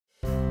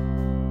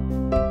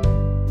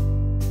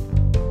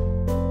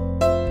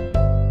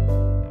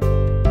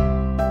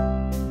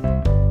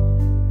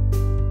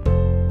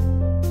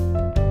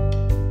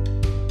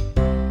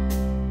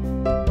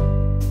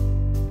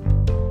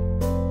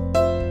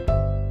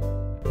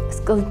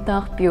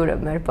սկզբնաղբյուրը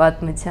մեր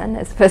պատմության,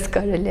 այսպես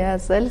կարելի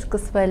ասել,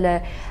 սկսվել է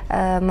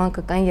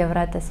մանկական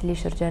եվրատեսիլի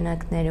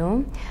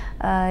շրջանակներում,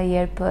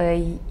 երբ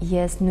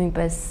ես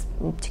նույնպես,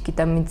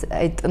 չգիտեմ,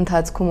 այդ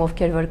ընթացքում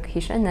ովքեր որ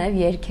կհիշեն, նաև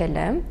երգել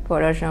եմ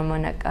որոշ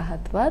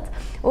ժամանակահատված,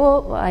 ու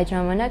այդ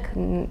ժամանակ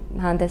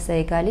հանդես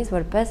էի գալիս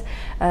որպես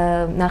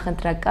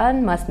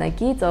նախընտրական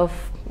մասնակից, ով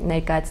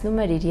ներկայացնում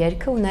էր իր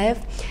երգը, ու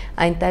նաև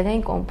այնտեղ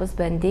էին կոմպոս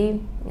բենդի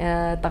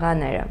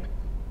տղաները։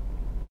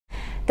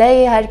 Դե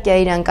իհարկե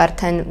իրանք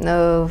արդեն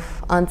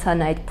անցան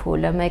այդ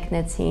փուլը,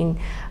 մեկնեցին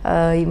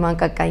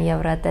մանկական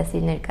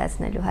եվրատեսիլ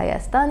ներկայացնելու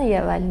Հայաստանը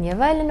եւ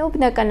այլն, ու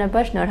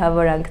բնականաբար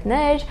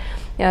շնորհավորանքներ,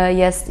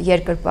 ես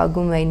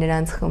երկրպագում էի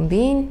նրանց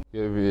խմբին։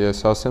 Եվ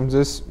ես ասեմ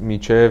ձեզ,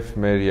 միջև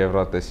մեր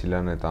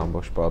եվրատեսիլան այդ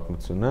ամբողջ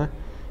պատմությունը,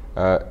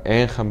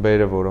 այն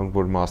խմբերը, որոնք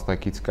որ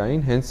մասնակից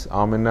կային, հենց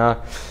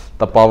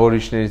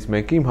ամենատպավորիչներից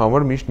մեկը իմ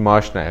համար միշտ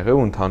Մաշն է եղել,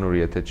 ու ընդհանուր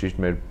եթե ճիշտ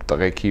մեր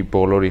տղեկի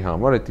բոլորի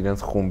համար այդ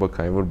իրենց խումբը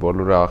կային, որ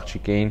բոլորը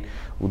աղջիկ էին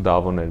ու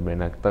Դավոն էր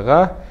մենակ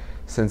տղա,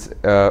 սենց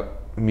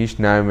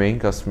միշտ նայում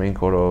էինք, ասում էինք,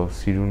 որ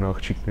սիրուն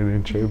աղջիկներ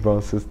են, չէ,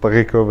 բասես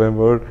տղեկով են,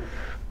 որ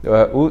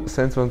ու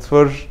սենց ոնց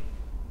որ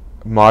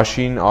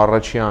Մաշին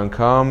առաջի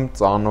անգամ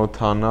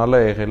ծանոթանալը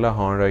եղել է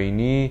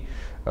հանրայինի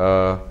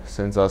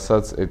սենց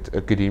ասած այդ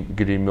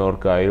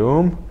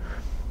գրիմյորկայում,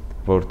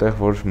 որտեղ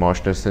որ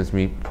Մաշներ սենց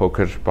մի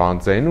փոքր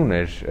բանձեն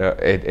ուներ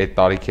այդ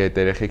տարիքի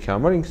այդ երեխեքի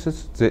համար, ինքս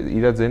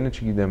իր ձայնը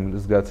չգիտեմ,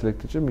 զգացել եք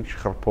թե չէ, մի քիչ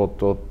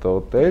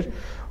խրփոտ էր,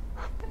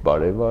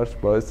 բարևար,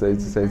 բայց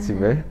սենցի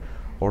վեր,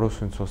 որը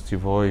սենց ասի,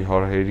 վայ,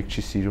 հարհերիկ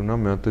չի սիրունա,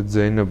 մի հատ այդ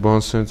ձայնը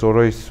բան սենց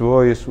օրայս,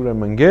 վայ, ես ուր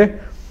եմ ընկե։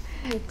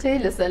 Չէի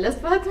լսել ես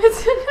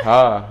պատմությունը։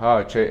 Հա,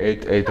 չէ,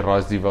 այդ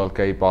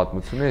Ռազդիվալկայի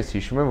պատմությունը, ես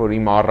հիշում եմ, որ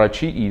իմ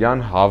առաջի իրան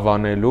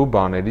հավանելու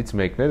բաներից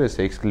մեկն էր, ես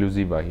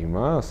էքսկլյուզիվ է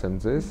հիմա, ասեմ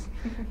ձեզ,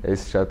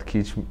 ես շատ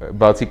քիչ,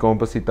 բացի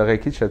կոմպոսի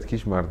տղեկից շատ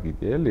քիչ մարդ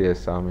գիտի, էլի,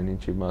 ես ամեն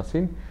ինչի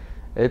մասին,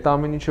 այդ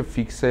ամեն ինչը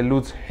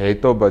ֆիքսելուց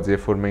հետո, բայց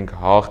երբ որ մենք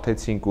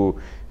հաղթեցինք ու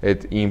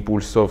այդ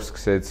իմպուլսով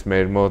սկսեց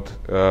մեր մոտ,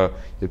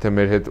 եթե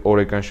մեր հետ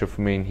օրեկան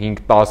շփվում էին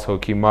 5-10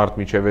 հոգի մարդ,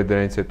 միջև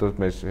դրանից հետո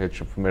մեր հետ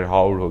շփվում էր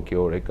 100 հոգի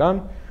օրեկան,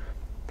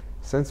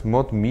 սենց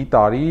մոտ մի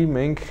տարի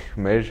մենք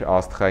մեր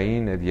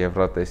աստղային այդ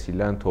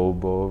եվրատեսիլան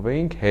թողով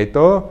էինք,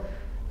 հետո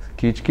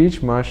քիչ-քիչ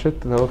Մաշը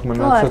թող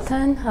մնացած։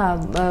 Արդեն, հա,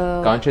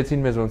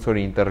 կանչեցին մեզ ոնց որ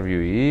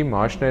ինտերվյուի,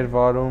 Մաշն էր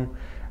վարում,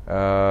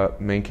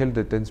 մենք էլ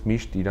դե տենց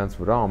միշտ իրանց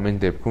վրա ամեն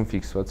դեպքում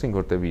ֆիքսված ենք,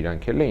 որտեվ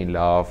իրանք էլ էին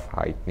լավ,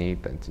 հայտնի,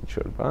 տենց ինչ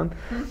որ բան։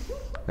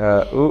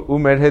 Ու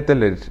մեր հետ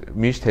էլ էր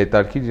միշտ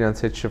հետարքիր իրանց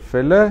հետ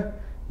շփվելը,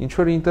 ինչ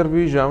որ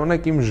ինտերվյուի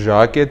ժամանակ իմ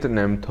ժակետն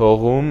եմ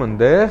թողում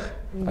այնտեղ։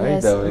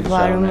 Ես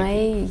վարում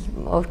էի,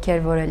 ովքեր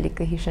որ էլի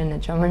կհիշեն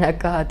այդ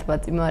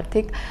ժամանակահատվածի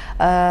մարդիկ,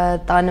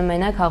 տանը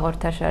մենակ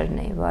հաղորդաշարն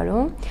էի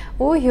վարում,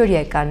 ու հյուր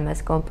եկան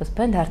մեզ կոմպոս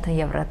բենդ, արդեն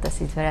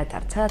եվրատեսից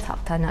վերադարձած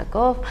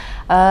հաղթանակով,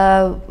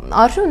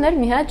 Արշու ուներ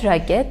մի հատ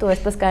ժակետ, ու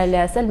այսպես կարելի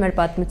ասել մեր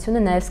պատմությունը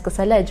նաև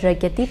սկսել է այդ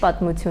ժակետի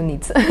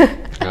պատմությունից։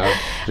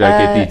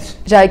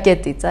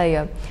 Ժակետից,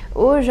 այո։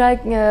 Ու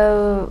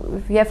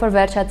երբ որ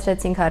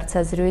վերջացրեցինք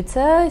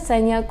հարցազրույցը,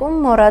 սենյակում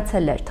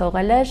մոռացել էր,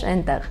 թողել էր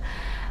այնտեղ։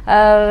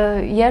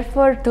 Երբ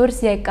որ դուրս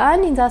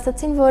եկան, ինձ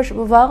ասացին, որ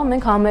վաղը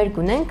մենք համերգ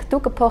ունենք,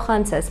 դու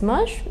կփոխանցես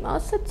Մաշ,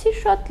 ասացի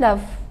շատ լավ,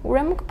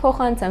 ուրեմն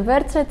կփոխանցեմ,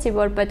 վերցրեցի,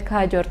 որ պետք է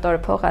հաջորդ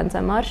օրը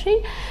փոխանցեմ Արշին,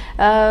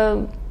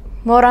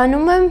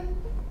 մոռանում եմ,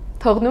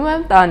 թողնում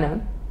եմ տանը։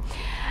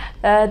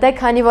 Դե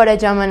քանի որ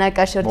այդ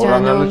ժամանակաշրջանում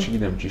մոռանալը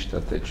չգիտեմ ճիշտ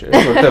է թե չէ,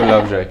 որտեղ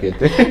լավ ժակետ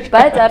է։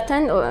 Բայց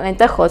արդեն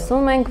այնտեղ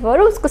խոսում ենք, որ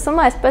ու սկսում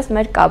է այսպես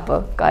մեր կապը,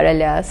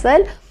 կարելի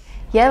ասել։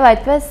 Եվ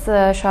այդպես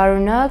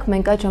շարունակ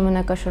մենք այդ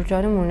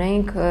ժամանակաշրջանում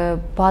ունեինք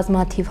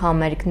բազմաթիվ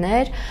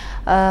համերգներ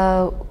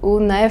ու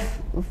նաև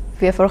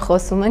երբ որ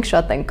խոսում ենք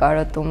շատ են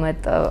կարոտում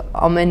այդ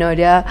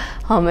ամենօրյա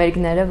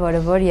համերգները,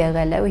 որը որ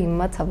եղել է ու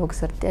հիմա ցավոք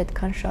սրտի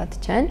այդքան շատ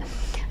չեն։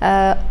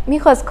 Մի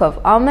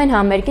խոսքով, ամեն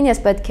համերգին ես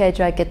պետք է այդ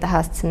ժակետը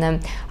հասցնեմ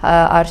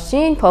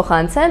Արշին,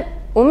 փոխանցեմ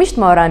ու միշտ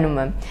մոռանում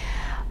եմ։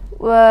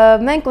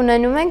 Մենք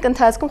ունենում ենք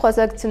ընթացքում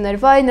խոսակցություններ,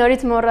 վայ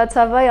նորից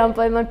մոռացա, վայ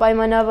անպայման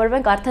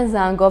պայմանավորվենք, արդեն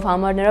զանգով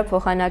համարներով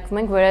փոխանակվում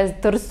ենք, որ ես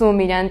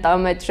դրսում իրեն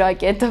տամ այդ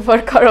ժակետը,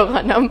 որ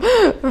կարողանամ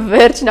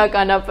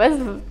վերջնականապես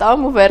տամ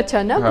ու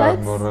վերջանա,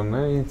 բայց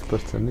մոռանա ինձ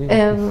բրցնի։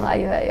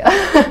 Այո։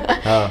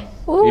 Հա։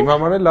 Իմ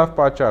համար էլ լավ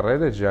պատճառ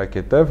էր այդ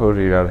ժակետը,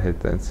 որ իրար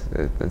հետ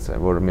այդպես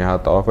որ մի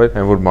հատ ավեր,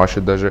 այն որ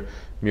Մաշը դաժե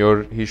մի օր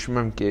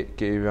հիշում եմ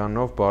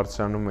Կեյվյանով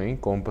բարձրանում էին,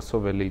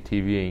 կոմպոսով էլի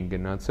TV էին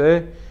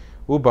գնացել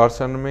ու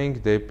բարձրանում էինք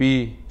դեպի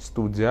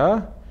ստուդիա,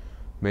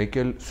 մեկ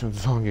էլ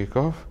զանգ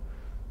եկավ,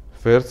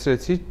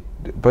 վերցրեցի,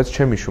 բայց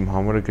չեմ հիշում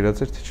համարը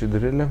գրած էր, թե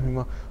չդրել եմ,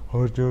 հիմա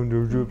հաջան,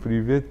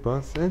 պրիվետ,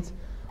 բան սենց,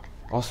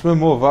 ասում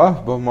եմ ով,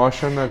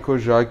 Մաշանա քո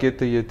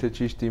ժակետը, եթե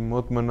ճիշտ իմ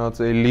մոտ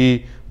մնաց էլի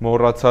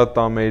մոռացա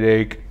տամ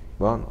երեք,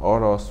 բան,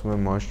 արա ասում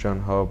եմ Մաշան,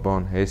 հա,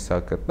 բան, հեսա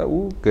կտա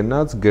ու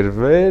գնաց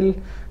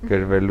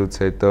գրվելուց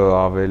հետո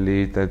ավելի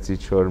տենց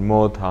ինչ-որ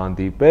մոտ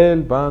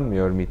հանդիպել, բան,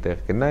 մի օր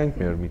միտեղ գնանք,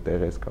 մի օր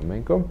միտեղ ես կամ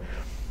ենքում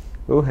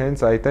ու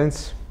հենց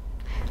այտենց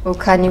Ու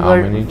քանի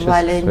որ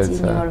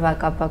Վալենտինի օրվա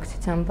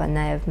կապակցությամբ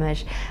նաև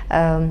մեր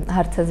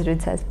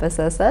հարցազրույցը այսպես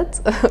ասած,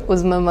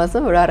 ուզում եմ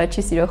ասեմ, որ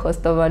առաջի սիրո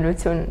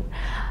խոստովանություն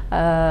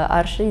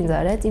Արշը ինձ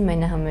արեց իմ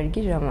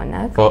մենահամերգի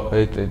ժամանակ։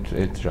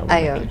 Այդ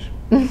ժամանակ էր։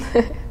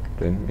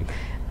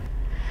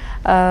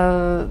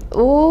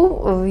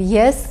 Ու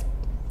ես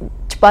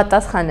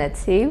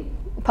չպատասխանեցի,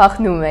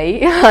 փախնում էի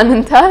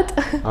անընդհատ։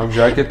 Համ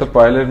ժակետը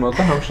պայել էր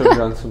մոտը, համ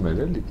շրջանցում էր,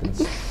 էլի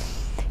տենց։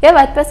 Եվ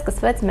այդպես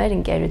սկսվեց մեր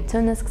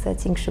ընկերությունը,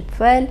 սկսեցինք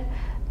շփվել,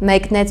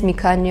 մեկնեց մի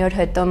քանի օր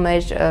հետո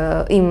մեր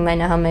իմ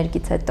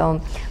մենահամերգից հետո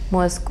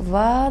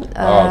Մոսկվա,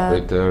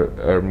 այդ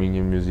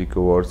Armenian Music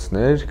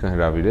Awards-ներ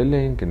հրավիրել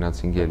էին,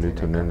 գնացինք ելույթ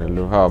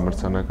ունենալու,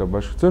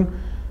 մրցանակաբաշխություն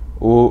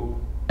ու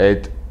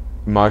այդ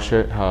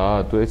Մաշա,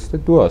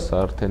 դու ասա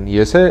արդեն,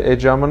 ես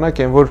այդ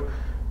ժամանակ եմ որ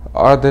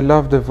դե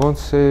լավ դե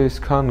ոնց է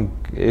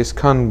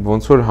այսքան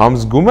ոնց որ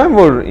համզգում եմ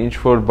որ ինչ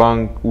որ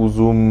բան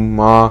ուզում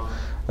ա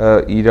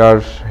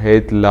իրար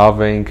հետ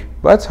լավ ենք,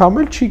 բայց համ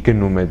էլ չի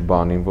գնում այդ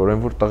բանին, որ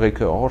այն որ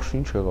տղեկը արշ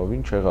ինչ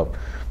եղավ։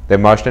 Դե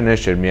Մաշնեն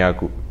էս չէր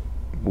միակ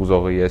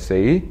ուզողը ես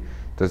էի,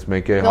 դες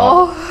մեկ է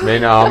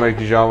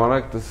մենահամերգի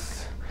ժամանակ դες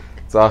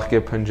ծաղկե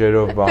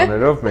փնջերով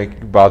բաներով, մեկ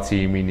բացի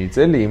իմինից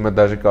էլի, իմը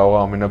դաժե կարող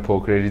է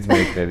ամենափոքրերից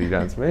մեկն էր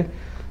իրանց մեջ։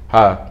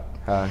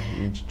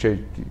 Ինչ չէ,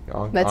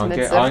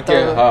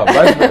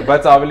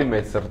 բայց ավելի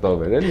մեծ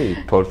սրտով էր էլի,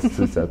 փորձ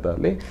ցույց է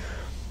տալի,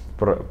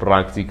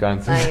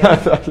 պրակտիկան ցույց է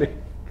տալի։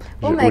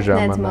 Ու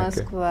մեկնեց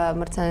Մոսկվա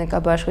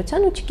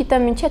մրցանակաբաշխության ու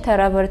չգիտեմ ինչ այդ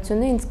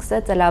հեռավորությունը ինձ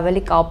սկսեց էլ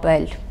ավելի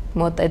կապել,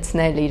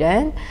 մոտեցնել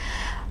իրեն,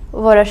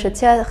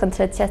 որոշեցի,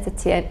 խնդրեցի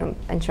ասեցի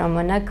այն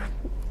ժամանակ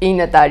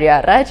 9 տարի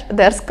առաջ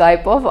դեռ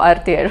Skype-ով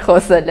արդի էր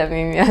խոսել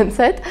միմյանց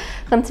հետ,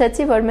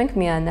 խնդրեցի, որ մենք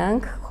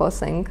միանանք,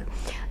 խոսենք։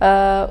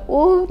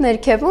 Ու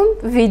ներքևում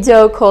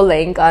վիդեո քոլ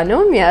էինք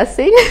անում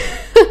միասին։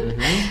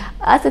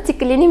 Ասացի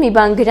կլինի մի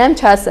բան գրեմ,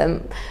 չասեմ։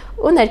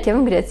 Ու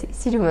ներքևում գրեցի,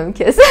 սիրում եմ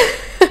քեզ։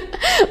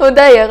 Ու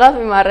դա եղավ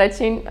իմ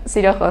առաջին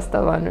սիրո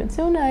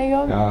խոստովանությունը,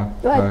 այո։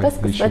 Ու այդպես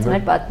սկսվեց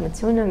մեր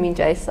պատմությունը մինչ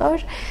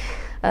այսօր։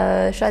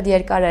 Շատ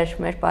երկար էր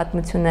մեր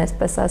պատմությունը,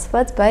 այսպես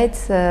ասված,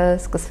 բայց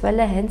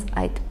սկսվել է հենց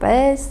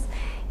այդպես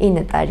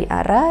 9 տարի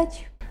առաջ։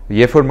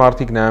 Երբ որ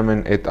մարդիկ նայում են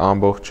այդ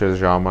ամբողջ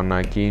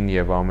ժամանակին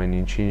եւ ամեն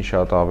ինչին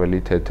շատ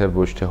ավելի թեթև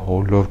ոչ թե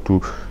հոլով դու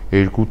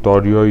 2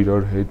 տարի է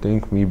իրար հետ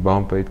ենք մի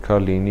բան պետքա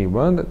լինի,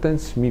 բան,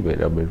 այտենց մի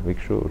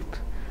վերաբերվեք շորտ։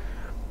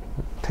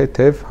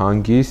 Թեթև,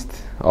 հանգիստ,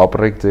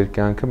 ապրեք ձեր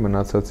կյանքը,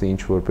 մնացածը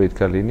ինչ որ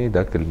պետքա լինի,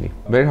 դա կլինի։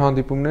 Մեր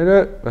հանդիպումները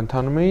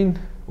ընթանում էին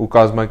ու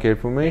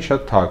կազմակերպվում էին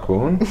շատ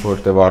թաքուն,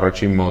 որտեղ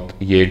առաջին մոտ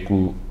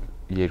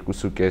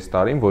 2.5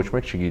 տարին ոչ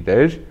մեկ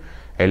չգիտեր,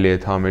 էլի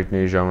այդ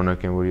համերգների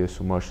ժամանակ են որ ես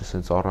ու Մաշը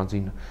սենց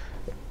առանձին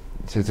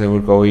ցեցեն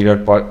որ կարող իրար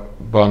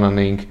բան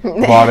անեինք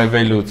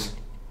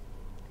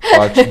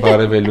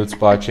բարևելուց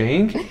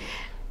պաչեինք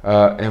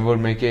այն որ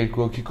մեկ-2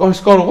 հոգի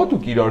կարող է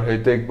դուք իրար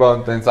հետ եք բան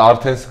տենց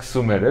արդեն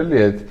սկսում էր էլի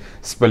այդ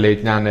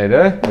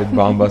սպլետնյաները, այդ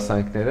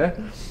բամբասանքները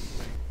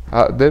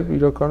դեռ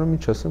իրականում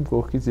ինչ ասեմ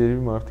կողքից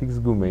երևի մարդիկ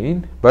զգում էին,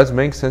 բայց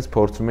մենք սենց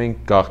փորձում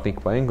էինք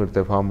գաղտնիք պահենք,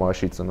 որտեվ համ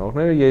Մաշի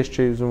ծնողները ես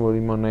չէի ուզում որ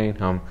իմանային,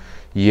 համ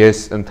ես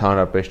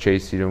ընդհանրապես չէի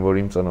սիրում որ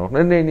իմ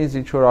ծնողներն էին ինձ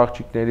ինչ-որ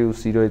աղջիկների ու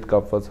սիրո հետ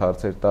կապված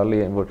հարցեր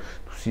տալի են որ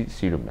դու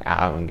սիրում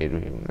ես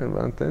ընկերուհի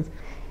բան տենց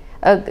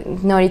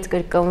նորից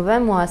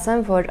կրկնվեմ ու ասեմ,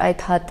 որ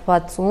այդ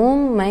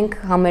հատվածում մենք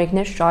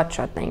համերգներ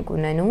շատ ենք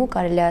ունենում ու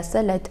կարելի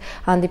ասել այդ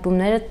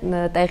հանդիպումները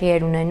տեղի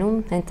էր ունենում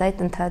հենց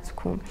այդ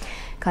ընթացքում։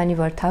 Քանի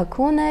որ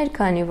թաքուն էր,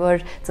 քանի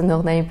որ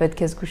ծնողներին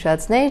պետք է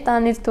զգուշացներ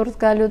տանից դուրս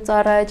գալուց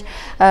առաջ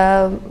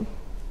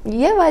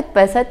եւ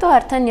այդպես հետո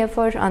արդեն երբ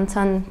որ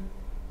անցան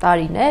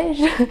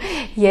տարիներ,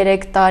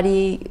 3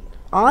 տարի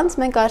անց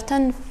մենք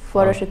արդեն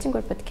որոշեցինք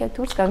որ պետք է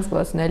դուրս գանք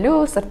զբոսնելու,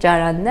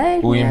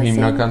 սրճարաններ։ Ու իմ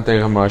հիմնական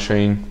տեղը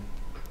Մաշային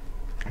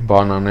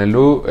բան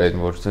անելու, այդ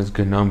որ sense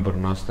գնամ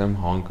բռնաստեմ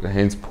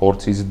հենց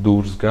փորձից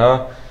դուրս գա,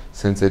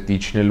 sense այդ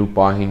իջնելու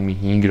պահին մի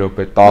 5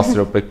 րոպե, 10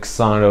 րոպե,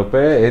 20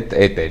 րոպե,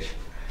 այդ էր։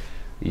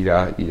 Իր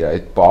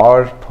այդ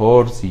պար,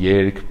 փորձ,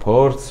 երկ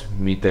փորձ,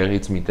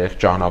 միտեղից միտեղ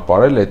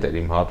ճանապարհել, այդ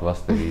էր իմ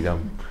հատվածները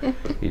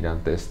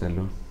իրան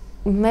տեսնելու։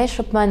 Մեր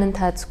շփման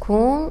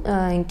ընթացքում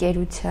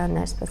ընկերության,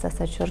 այսպես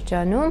ասած,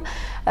 շրջանում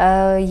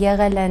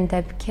եղել են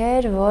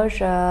դեպքեր, որ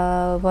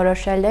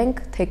որոշել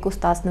ենք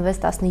թեկուզ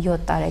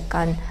 16-17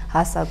 տարեկան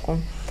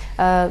հասակում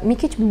մի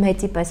քիչ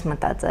մեծի պես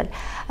մտածել։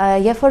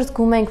 Երբ որ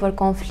զգում ենք, որ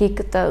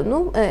կոնֆլիկտը,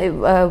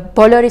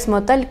 բոլորիս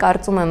մոտ էլ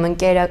կարծում եմ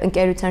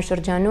ընկերության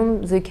շրջանում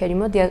զույգերի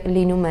մոտ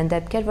լինում են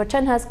դեպքեր, որ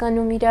չեն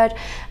հասկանում իրար,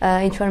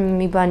 ինչ որ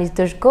մի բանից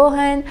դժգոհ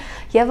են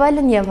եւ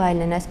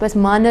այլն, այսպես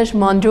մանեж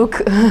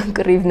մանջուկ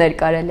կռիվներ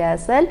կարելի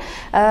ասել։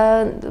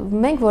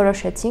 Մենք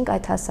որոշեցինք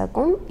այդ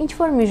հասակում ինչ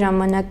որ մի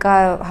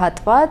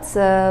ժամանակահատված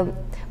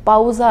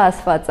պաուզա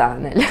ասված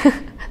անել,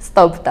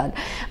 ստոպ տալ։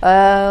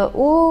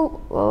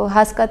 Ու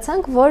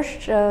հասկացանք, որ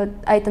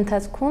այդ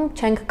ընթացքում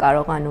չենք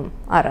կարողանում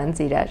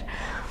առանց իրար։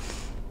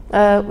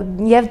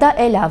 Եվ դա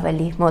էլ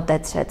ավելի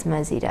մոտեցրեց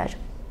մեզ իրար։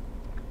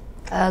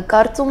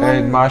 Կարծում եմ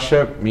Այդ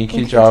Մաշը մի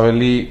քիչ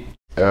ավելի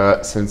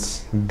Սենց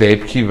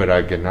դեպքի վրա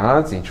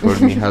գնաց, ինչ որ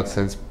մի հատ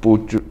սենց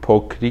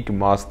փոքրիկ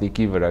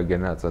մասնիկի վրա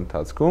գնաց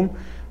ընթացքում,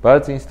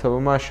 բայց ինձ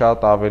թվում է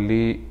շատ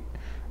ավելի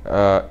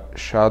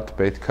շատ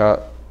պետքա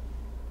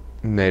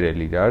ներել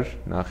իրար,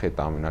 նախ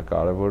այդ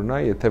ամենակարևորն է,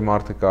 եթե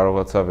մարդը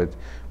կարողացավ այդ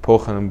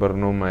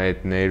փոխըմբռնումը,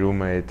 այդ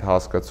ներումը, այդ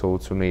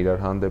հասկացողությունը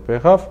իրար հանդեպ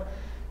եղավ,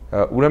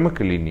 ուրեմն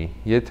կլինի,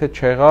 եթե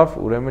չեղավ,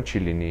 ուրեմն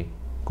չի լինի,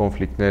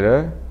 կոնֆլիկտները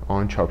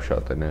անչափ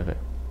շատ են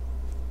եղել։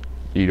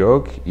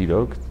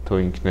 Իրոք, թող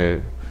ինքն է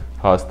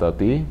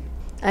հաստատի։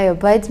 Այո,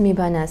 բայց մի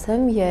բան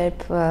ասեմ,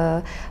 երբ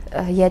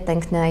ետ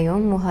ենք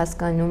նայում ու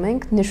հասկանում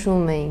ենք,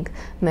 նշում ենք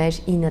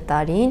մեր 9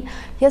 տարին,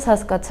 ես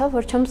հասկացա,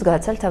 որ չեմ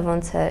զգացել, թե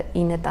ոնց է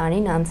 9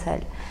 տարին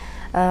անցել,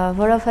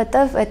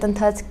 որովհետև այդ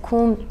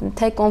ընթացքում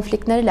թե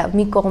կոնֆլիկտները լավ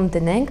մի կողմ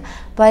դնենք,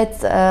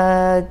 բայց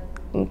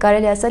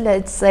կարելի ասել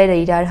այդ սերը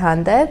իրար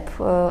հանդեպ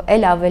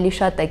էլ ավելի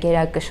շատ է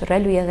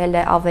գերակշռել ու եղել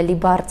է ավելի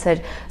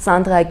բարձր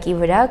սանդղակի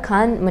վրա,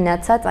 քան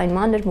մնացած այն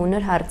մանր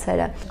մունր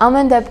հարցերը։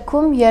 Ամեն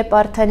դեպքում, երբ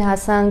արդեն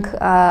հասանք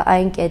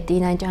այն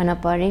կետին, այն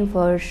ճանապարհին,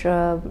 որ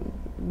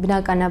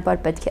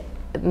բնականաբար պետք է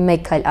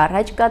մեկ այլ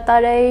առաջ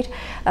կատարեիր,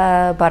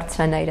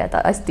 բարձրանայր այդ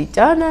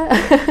աստիճանը,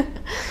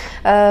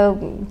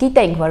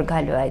 գիտենք, որ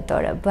գալու է այդ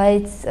օրը,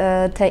 բայց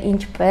թե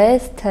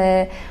ինչպես, թե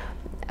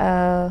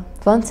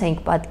ոնց ենք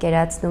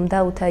պատկերացնում դա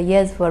ու թե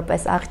ես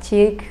որպես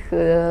աղջիկ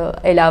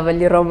էլ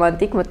ավելի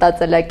ռոմանտիկ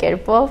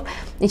մտածելակերպով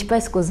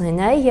ինչպես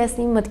կուզենայի, ես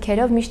իմ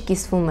մտքերով միշտ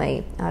կիսվում էի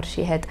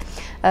Արշի հետ։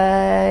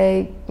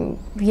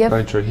 Եվ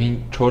ինչ որ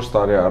 4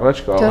 տարի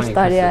առաջ կարող եմ 4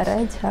 տարի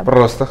առաջ, հա։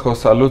 Պրոստը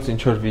խոսալուց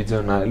ինչ որ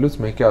վիդեո նայելուց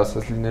մեկը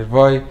ասած լիներ,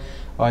 վայ,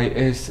 այ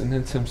էս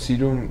ինձ եմ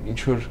սիրում, ինչ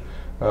որ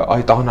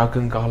այդ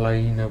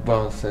անակնկալայինը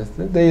բան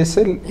sense-ն է, դե ես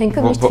էլ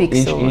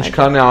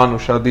ինչքան է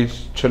անուշադիր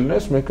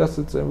չլնես, մեկը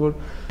ասած է որ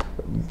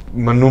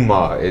մնում է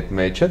այդ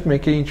մեջը,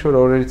 մեկը ինչ որ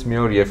օրերից մի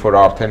օր, երբ որ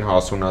արդեն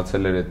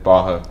հասունացել էր այդ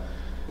պահը,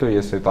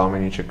 ես այդ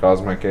ամեն ինչը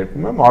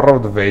կազմակերպում եմ,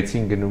 առավոտ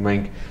 6-ին գնում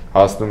ենք,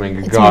 հասնում ենք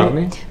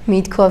Գառնի։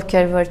 Միտքով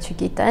քեր որ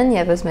չգիտեն,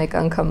 եւս մեկ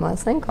անգամ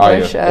ասենք,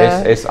 որ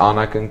այս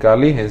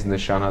անակնկալի հենց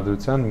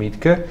նշանադրության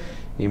միտքը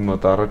իմ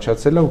մոտ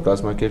առաջացել է ու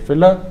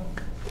կազմակերպվել է։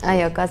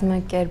 Այո,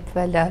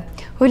 կազմակերպվել է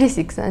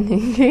հուլիսի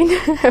 25-ին,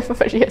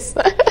 որ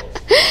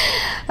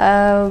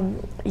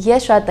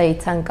ես շատ էի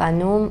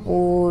ցանկանում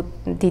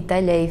ու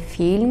դիտել էի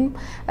ֆիլմ,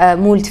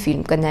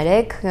 մուլտֆիլմ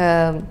կներեք,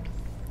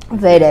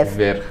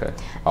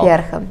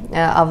 Վերքը,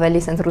 ավելի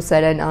սենց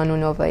ռուսերեն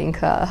անունով է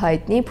ինքը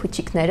հայտնի,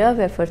 փուչիկներով,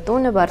 երբ որ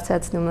տունը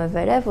բարձրացնում է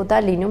վերև ու դա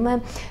լինում է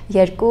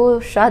երկու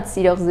շատ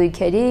սիրող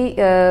զույգերի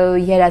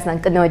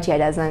երազանք, կնոջ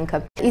երազանքը։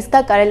 Իսկ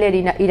դա կարելի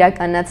է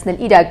իրականացնել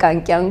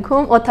իրական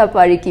կյանքում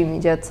օդապարիկի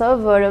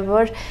միջոցով, որը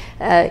որ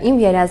իմ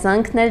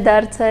երազանքն էր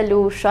դարձել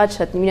ու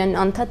շատ իրեն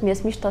անդադ ես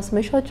միշտ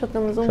ասում եմ շատ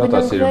եմ ուզում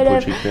գնանք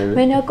վերև,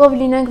 մենակով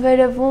լինենք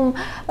վերևում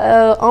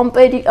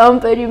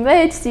ամպերի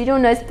մեջ,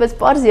 սիրուն այսպես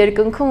պարզ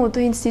երկնքում ու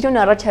դու ինձ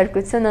սիրուն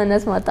առաջարկություն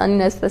անես,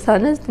 մատանին այսպես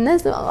անես,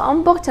 դնես,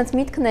 ամբողջ այնց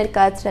միտքը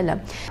ներկայացրել եմ։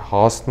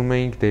 Հասնում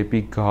էինք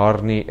դեպի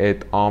Գառնի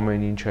այդ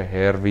ամեն ինչը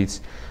հերվից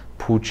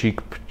փուչիկ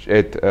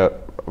այդ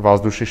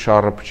վազդուշի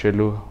շարը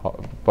փչելու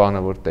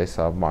բանը որ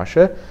տեսավ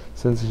Մաշը,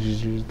 սենց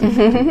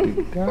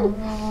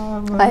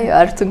այո,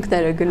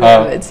 արցունքները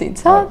գլորվեցին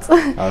ցած։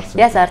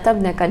 Ես արդեն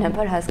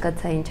բնականաբար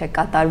հասկացա ինչ է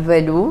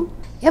կատարվելու։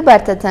 Եվ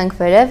բարձացանք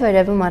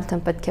վերևում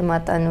արդեն պետք է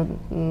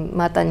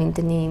մատանին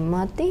դնի իմ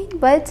մատին,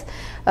 բայց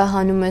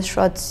հանում ես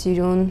շատ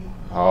սիրուն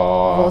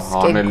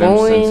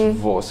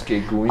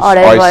ոսկեգույն,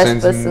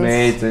 այսենց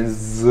մեծ, այնց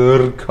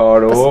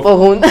զրքարով,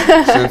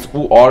 սենց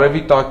ու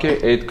արևի տակ է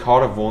այդ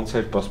քարը ոնց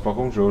էր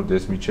պսպղում, ժողովուրդ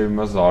ես միջև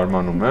հիմա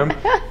զարմանում եմ,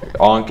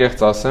 անկեղծ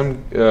ասեմ,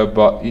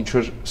 ինչ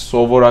որ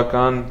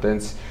սովորական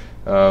տենց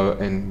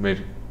այն մեր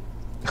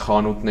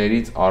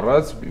խանութներից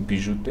առած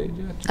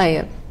բիժուտերիա։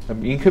 Այո։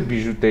 Ինքը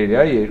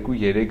բիժուտերիա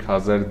 2-3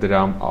 հազար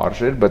դրամ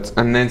արժեր, բայց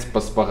ընենց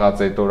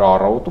պսպղած այդ օր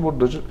առավոտը, որ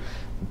դժ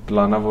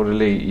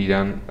պլանավորել էի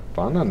իրան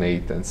բանան էի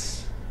տենց,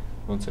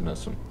 ոնց են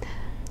ասում,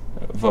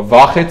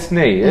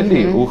 վախեցնեի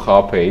էլի ու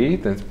խապեի,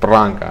 տենց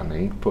պրանկ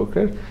անեինք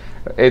փոքր,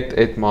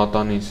 այդ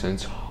մատանին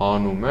սենց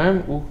հանում եմ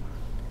ու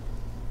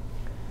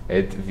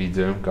այդ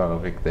վիդեոյում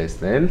կարող եք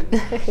տեսնել,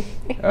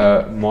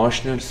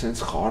 մաշն էլ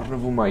սենց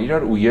խառնվում է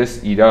իրար ու ես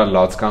իրա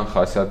լացկան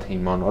խասյատ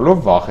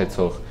իմանալով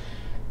վախեցող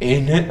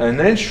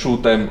Են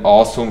շուտ եմ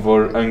ասում,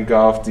 որ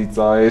ընկավ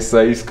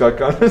ծիծայեսա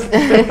իսկականս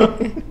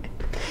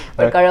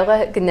Որ կարող է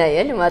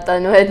գնայել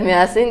մատանու հետ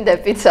միասին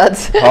դեպի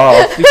ցած Հա,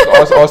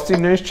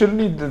 աստի նես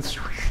չլնի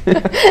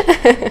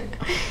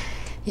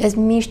Ես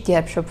միշտ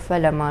երբ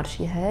շփվել եմ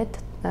Արշի հետ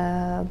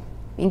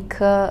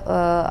ինքը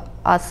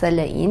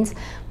ասել է ինձ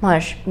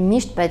Մարշ,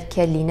 միշտ պետք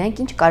է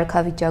լինենք, ինչ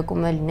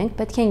կարգավիճակում է լինենք,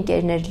 պետք է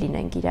ընկերներ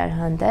լինենք իրար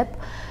հանդեպ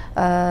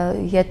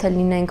եթե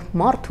լինենք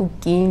մարդու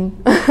կին,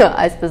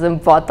 այսպես եմ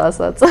վատ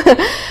ասած,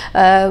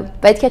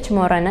 պետք է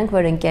չմոռանանք,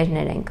 որ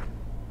ընկերներ ենք,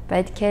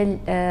 պետք է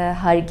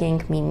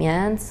հարգենք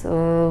միմյանց,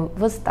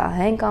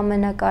 վստահենք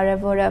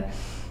ամենակարևորը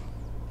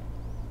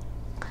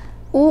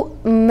ու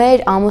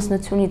մեր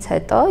ամուսնությունից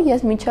հետո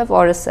ես մինչև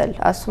օրս էլ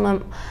ասում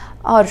եմ,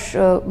 Արշ,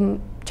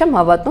 չեմ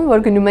հավատում,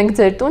 որ գնում ենք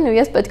ձեր տուն ու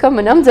ես պետքա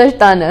մնամ ձեր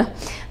տանը։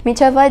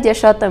 Մինչև այդ ես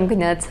շատ եմ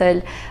գնացել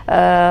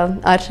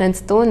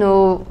Արշենց տուն ու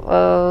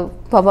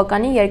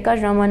բավականին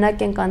երկար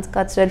ժամանակ ենք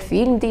անցկացրել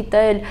ֆիլմ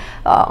դիտել,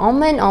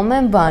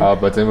 ամեն բան։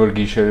 Բայց այն որ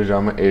գիշերը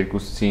ժամը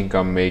 2-ին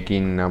կամ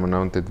 1-ին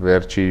նամանավանդ այդ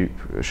վերջի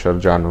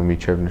շրջանում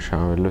միջև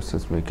նշանվելուց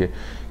ասես մեկ է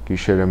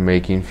գիշերը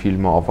 1-ին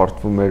ֆիլմը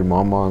ավարտվում էր,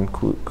 մաման,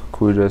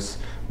 քույրս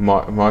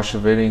Մաշը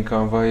վեր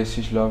ինքան վայ ես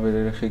ինչ լավ էր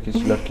երեխեք, ինչ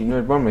լավ կինո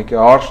էր, բան մեկ է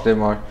արշ դե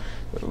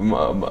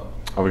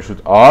ավելի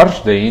շուտ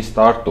արշ դե ինձ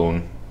տարտուն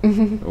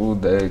ու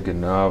դե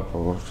գնա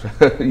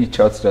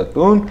իջացրա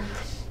տուն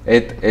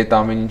այդ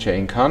ամեն ինչը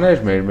այնքան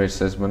էր մեր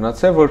սես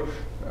մնացել որ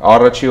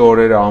առաջի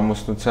օրերը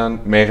ամուսնության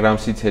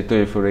մեղրամսից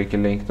հետո երբ որ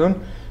եկել էինք տուն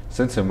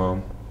սենց եմ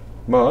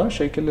մաշ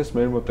եկել ես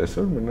մեր մոտ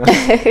այսօր մնա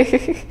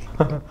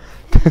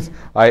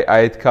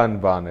այդքան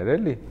բան էր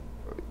էլի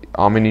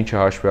ամեն ինչը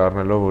հաշվի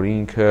առնելով որ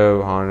ինքը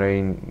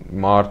հանրային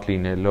մարդ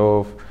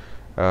լինելով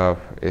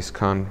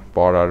այսքան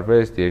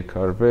պարարվեստ,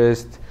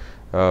 երկարվեստ,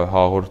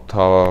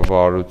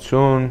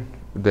 հաղորդավարություն,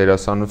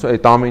 դերասանություն,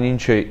 այդ ամեն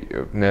ինչը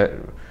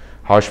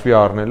հաշվի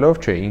առնելով,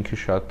 չէ, ինքը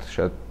շատ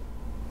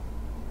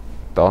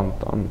տան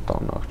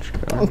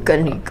աղջիկա։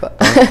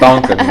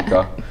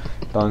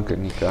 Տան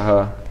կնիկա, հա։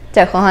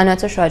 Դե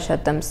խոհանոցը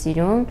շատ եմ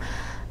սիրում,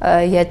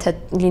 եթե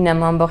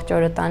լինեմ ամբողջ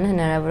օրը տանը,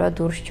 հնարավոր է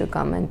դուրս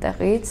չգամ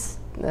այնտեղից,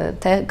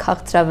 թե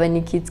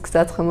քաղցրավենիքից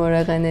սկսած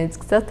խմորեղենից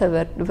սկսած թե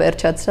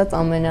վերջացրած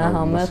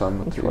ամենահամեղ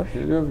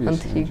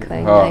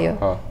ընթրիքային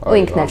այո ու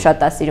ինքն էլ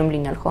շատ է սիրում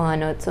լինել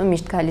խոհանոցում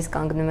միշտ գալիս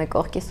կանգնում է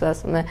կողքից ու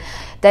ասում է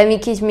դե մի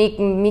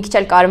քիչ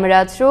էլ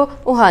կարմրացրու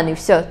ու հանի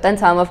վсё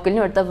տենց համով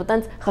կլինի որտեվ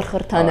տենց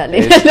խրխրթանա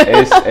լինի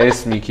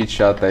էս մի քիչ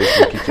շատ է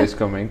մի քիչ էս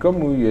կամ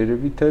ենքամ ու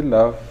երևի թե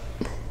լավ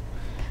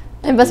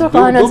այնպես որ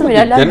խոհանոցում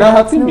իրար լավ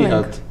գնահատի մի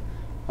հատ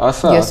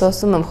ասա ես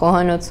ասում եմ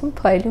խոհանոցում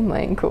փայլում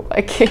ենք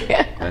ուղղակի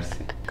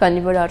մերսի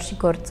Քանի որ արշի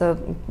գործը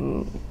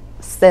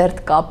սերտ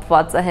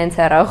կապված է հենց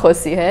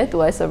հեռախոսի հետ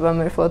ու այսօրվա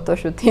մեր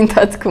ֆոտոշութի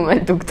ընթացքում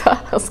էլ դուք դա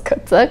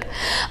հասկացաք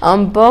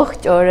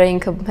ամբողջ օրը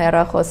ինքը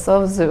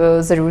հեռախոսով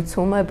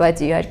զրույցում է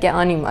բայց իհարկե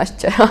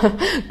անիմաստ չէ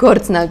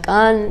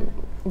գործնական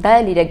դա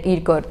էլ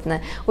իր գործն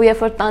է ու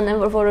երբ որ տան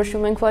են որ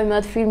որոշում ենք որ մի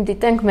հատ ֆիլմ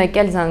դիտենք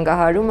մեկ էլ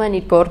զանգահարում են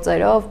իր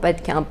գործերով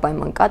պետք է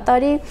անպայման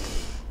կատարի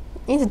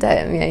ինձ դա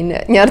է միայն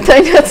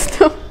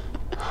նյարդայնացնում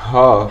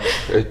Հա,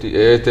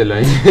 էդ էլ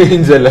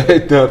ինձ էլ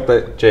այդ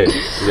չէ,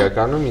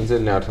 իրականում ինձ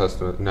էլ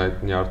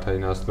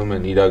նյարդայնացնում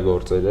են իր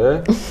գործերը,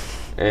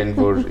 այն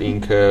որ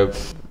ինքը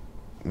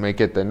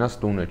մեկ է տենաս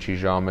տունը չի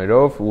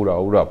ժամերով,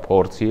 ուրա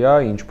փորձիա,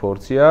 ինչ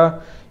փորձիա,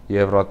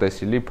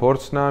 եվրատեսիլի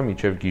փորձն է,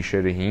 միջև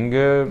գիշերը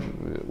 5-ը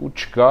ու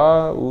չկա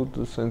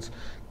ու սենց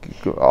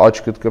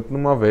աչքդ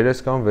կպնում է,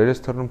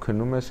 վերես թռնում,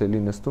 քնում ես,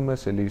 էլի նստում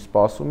ես, էլի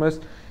սպասում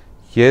ես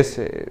Ես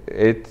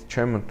այդ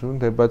չեմ ընդունում,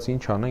 դե բայց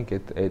ինչ անենք,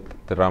 այդ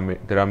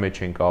դրա մեջ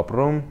ենք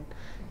ապրում,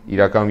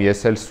 իրական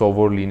ես էլ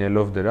սովոր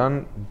լինելով դրան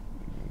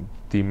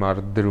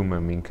դիմադրում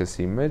եմ ինքս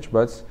իմ մեջ,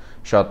 բայց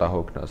շատ է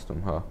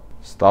հոգնածնում, հա։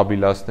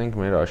 Ստաբիլացնենք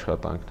մեր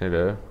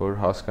աշխատանքները, որ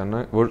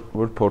հասկանանք,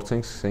 որ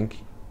փորձենք սկսենք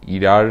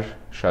իրար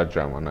շատ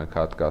ժամանակ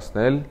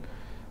հատկացնել,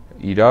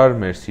 իրար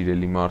մեր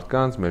սիրելի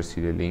մարդկանց, մեր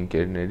սիրելի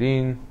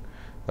ընկերներին,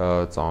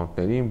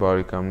 ծանոթներին,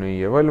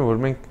 բարեկամներին եւ այլն,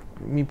 որ մենք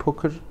մի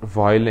փոքր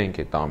վայելենք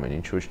այդ ամեն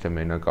ինչ, ոչ թե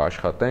մենակ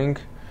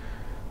աշխատենք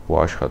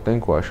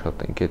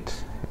այդ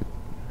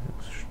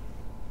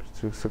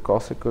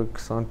կասեկը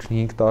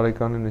 25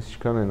 տարեկանին էս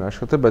ինչքան են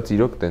աշխատել, բայց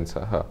իրոք տենց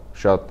է, հա,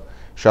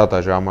 շատ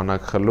է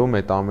ժամանակ խլում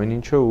այդ ամեն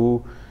ինչը ու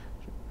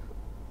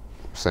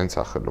սենց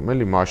է խլում,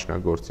 էլի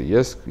մաշնագործի,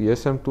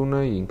 ես եմ տունը,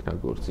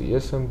 ինքնագործի,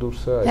 ես եմ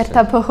դուրսը,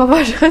 հերթափոխով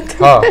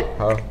աշխատում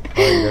հա,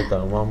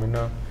 իրականում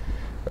ամենա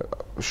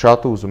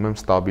շատ ուզում եմ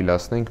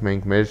ստաբիլացնենք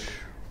մենք մեր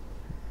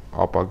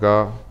ապագա,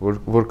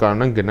 որ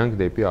կարողանանք գնանք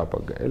դեպի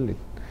ապագա, էլի,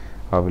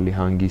 ավելի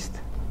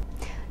հանգիստ։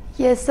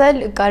 Ես էլ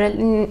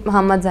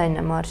համաձայն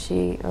եմ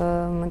Արշի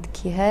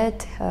մտքի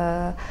հետ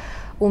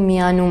ու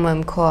միանում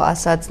եմ քո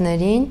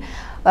ասածներին,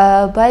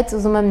 բայց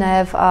ուզում եմ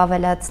նաև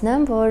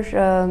ավելացնեմ, որ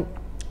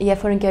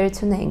երբ որ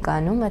ընկերություն էինք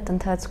անում, այդ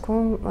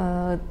ընթացքում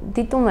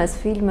դիտում ես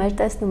ֆիլմեր,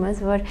 տեսնում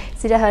ես, որ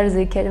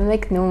սիրահարզիքերը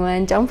մեկնում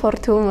են,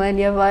 ճամփորդում են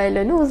եւ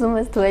այլն, ու ուզում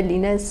ես դու էլ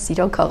լինես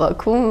սիրո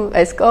քաղաքում,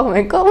 այս կողմ,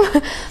 այն կողմ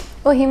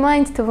Ու հիմա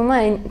ինձ թվում է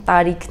այն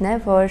տարիքն է,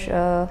 որ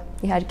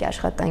իհարկե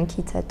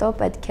աշխատանքից հետո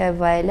պետք է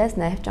վայելես,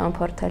 նաև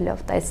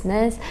ճամփորդելով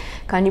տեսնես,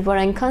 քանի որ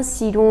այնքան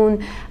սիրուն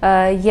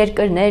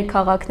երկրներ,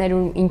 քաղաքներ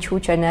ու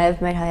ինչու՞ չէ,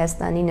 նաև մեր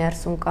Հայաստանի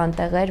ներսում կան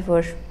տեղեր,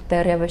 որ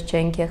դեռևս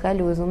չենք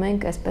եղել ու ուզում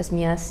ենք այսպես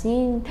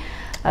միասին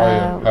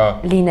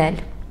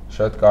լինել։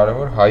 Շատ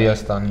կարևոր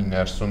Հայաստանի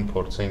ներսում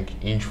փորձենք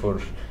ինչ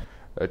որ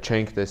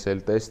չենք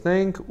տեսել,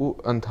 տեսնենք ու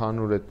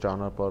ընդհանուր այդ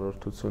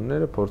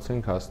ճանապարհորդությունները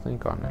փորձենք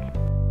հասնենք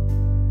անել։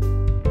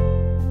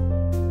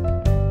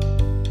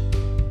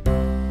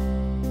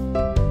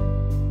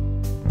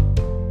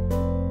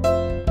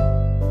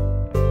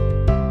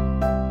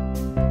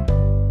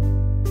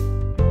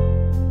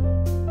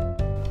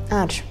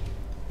 Արշ,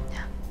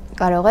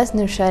 կարող ես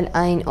նշել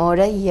այն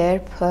օրը,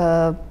 երբ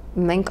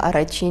մենք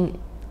առաջին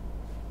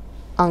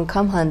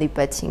անգամ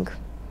հանդիպեցինք,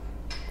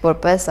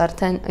 որպես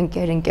արդեն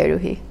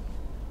ընկերուհի։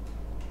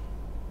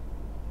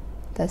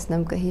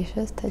 Տեսնեմ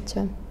կհիշես, թե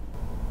չէ։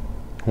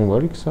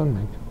 Հունվարի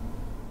 21։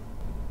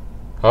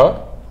 Հա?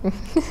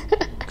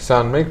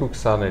 21 ու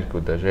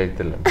 22 դաժ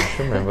այդել եմ,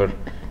 հիշում եմ, որ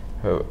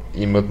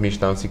իմ մոտ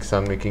միշտ անցի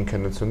 21-ին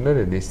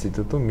քննությունները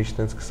ինստիտուտում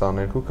միշտ այնց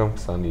 22 կամ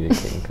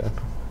 23 էին կան։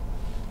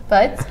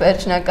 Բայց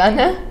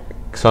վերջնականը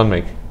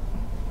 21։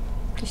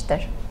 Ճիշտ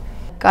էր։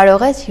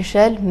 Կարող ես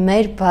հիշել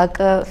մեր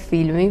բակը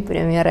ֆիլմի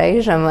պրեմիերայի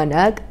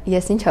ժամանակ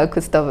ես ինչ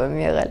հագուստով եմ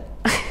եղել։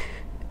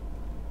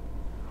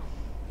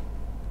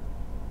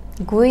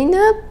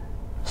 Գույնը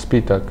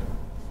Սպիտակ։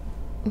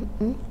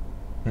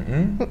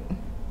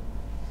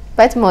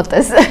 Բայց մոտ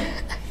ես։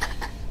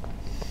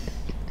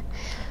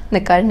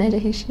 Նկարները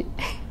հիշի։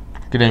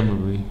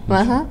 Կրեմովի։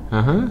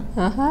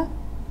 Ահա։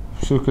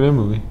 Շու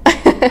կրեմովի։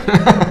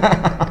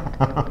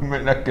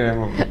 Մենակ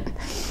կրեմովի։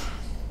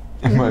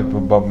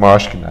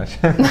 Մաշկն է։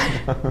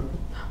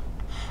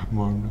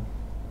 Մորնը։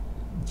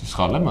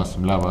 Սխալ եմ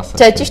ասում, լավ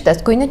ասած։ Չէ, ճիշտ ես,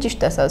 գույնը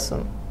ճիշտ ես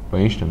ասում։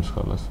 Բա ի՞նչն եմ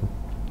սխալ ասում։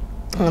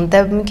 Դե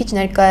մի քիչ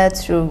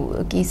ներկայացրու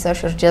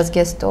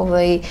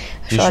կիսաշրջազգեստովեի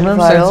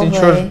շալվարով։ Հիշում եմ, ինչ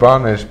որ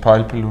բան էր,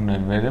 փայլփլուն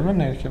էր, վերևը,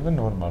 ներքևը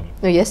նորմալ։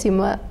 Ու ես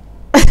հիմա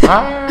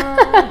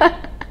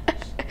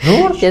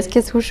Նոր։ Ես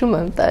քեզ հուշում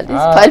եմ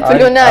տալիս,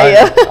 փայլփլուն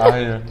այո։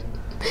 Այո։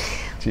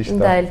 Ճիշտ է։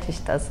 Դա էլ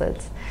ճիշտ ասաց։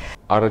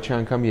 Առաջի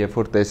անգամ երբ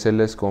որ տեսել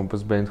ես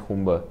Compass Band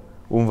խումբը,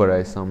 ում վրա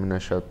ես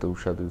ամենաշատ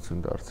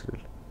ուշադրություն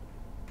դարձրել։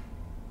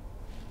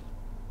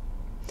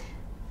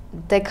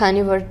 Դե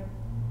քանի որ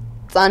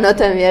ծանոթ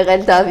եմ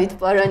եղել Դավիթ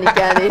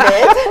Պարոնիկյանին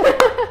հետ։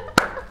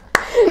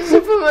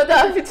 Շփումը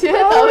Դավիթի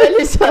հետ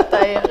ավելի շատ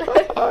է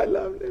եղել։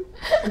 Լավն է։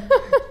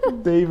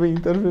 Դեյվը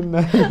ինտերվյուն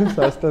նայեց,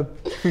 հաստատ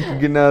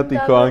գնահատի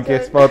քո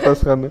անկեղծ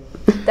պատասխանը։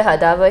 Դե հա,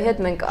 Դավիթի հետ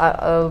մենք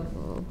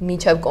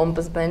մինչև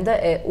Compass Band-ը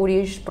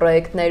ուրիշ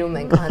պրոյեկտներում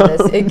ենք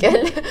հանդես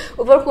եկել,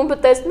 ու որ խումբը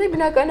տեսնում եք,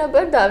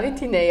 բնականաբար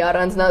Դավիթին էի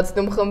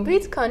առանձնացնում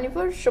խմբից, քանի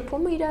որ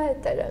շփումը իր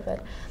հետ էր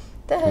եղել։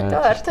 Դե հետո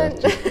արդեն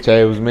Չէ,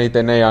 ուզում էի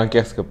տենայի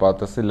անկեղծ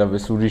կպատասխանել, լավ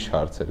էս ուրիշ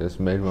հարցեր ես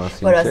մեր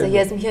մասին։ Որ ասա,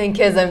 ես միայն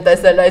քեզ եմ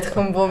տեսել այդ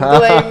խմբում,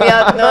 դու էի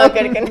միակնոա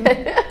կրկնել։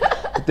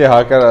 Դե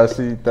հակար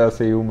ասի,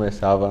 տասեի ում ես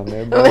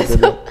հավանել,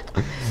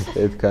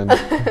 այդքան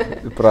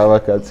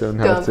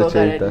պրովոկացիոն հարցը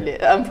չէի տա։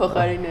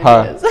 Անփոխարինելի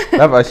ես։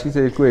 Լավ,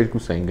 այսինքն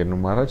երկուս են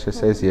գնում առաջ,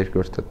 ես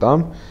երկրորդը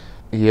տամ,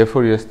 երբ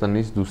որ ես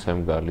տնից դուրս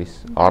եմ գալիս,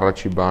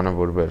 առաջի բանը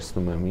որ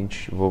վերցնում եմ,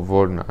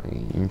 որն է,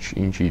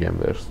 ինչ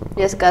իրեն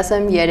վերցնում։ Ես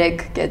կասեմ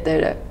 3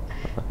 կետերը։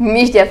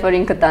 Միշտ երբ որ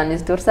ինքը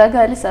տանից դուրս է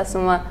գալիս,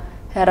 ասում է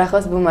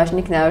հեռախոս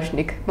բումաժնիկ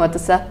նաուշնիկ,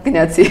 մոտսա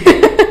գնացի։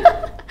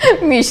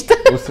 Միշտ։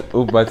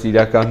 Ու բայց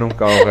իրականում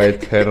կարող է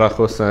այդ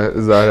հեռախոսը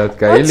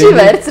զարաթկայի լինի։ Չի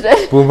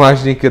վերցրել։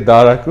 Բումաժնիկը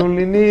դարակուն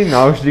լինի,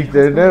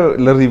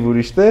 նաուշնիկներն լրիվ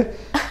ուրիշ է,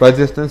 բայց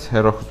ես տենց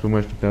հեռախոս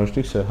բումաժնիկ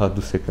նաուշնիկ, հա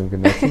դուս եկան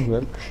գնացին,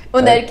 վեր։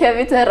 Ու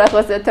ներքևից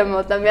հեռախոս եթե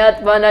մոտ է, մի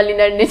հատ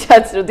բանալիներ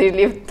իջացրու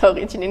դիլիվ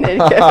թողի չնի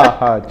ներքևը։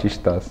 Հա,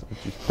 ճիշտ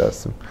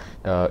ասում։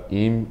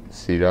 Իմ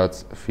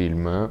սիրած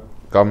ֆիլմը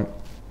կամ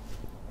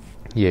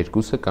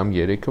երկուսը կամ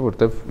երեքը,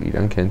 որտեվ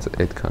իրանք հենց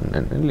այդքանն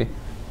են, էլի։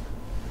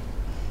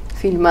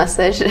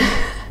 Ֆիլմասեր։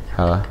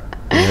 Հա,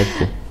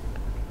 իհարկե։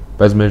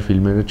 Բայց մեր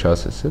ֆիլմերը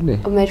չասես, էլի։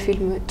 Մեր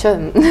ֆիլմը, չէ։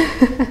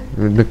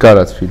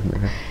 Նկարած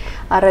ֆիլմերը։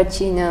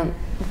 Առաջինը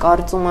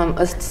կարծում եմ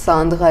ըստ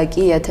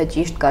սանդղակի, եթե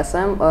ճիշտ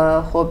կասեմ,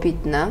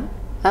 Հոբիտն է,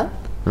 հա?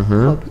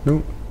 Հա։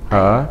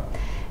 Հա։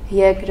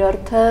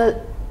 Երկրորդը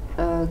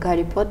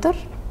Հարի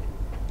Փոթեր։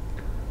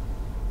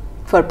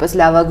 Որպես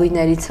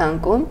լավագույնների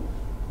ցանկում։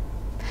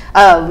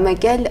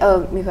 Մեկ էլ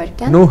մի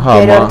վարքյան,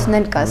 երրորդն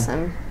էլ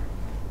կասեմ։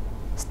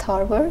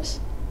 Star Wars։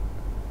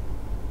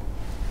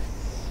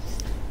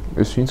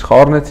 Ես ինձ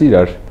խառնեց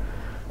իրար։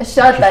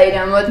 Շատ է իր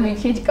մոտ մի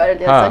քիչ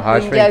կարելի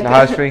ասել։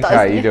 Հաշվենք,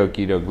 հա,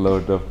 իրոք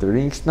Lord of the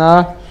Rings-ն է,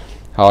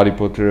 Հարի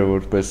Փոթերը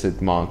որպես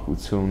այդ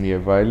մանկություն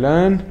եւ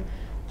այլն,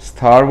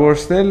 Star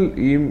Wars-ն էլ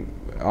իմ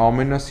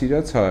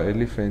ամենասիրած, հա,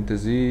 էլի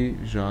ֆենտեզի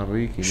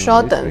ժանրի կինոն է։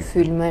 Շատ են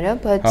ֆիլմերը,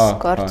 բայց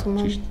կարծում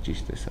եմ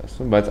ճիշտ ես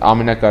ասում, բայց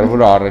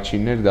ամենակարևորը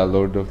առաջինն էր դա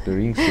Lord of the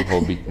Rings ու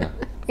Hobbit-ն է։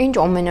 Ինչ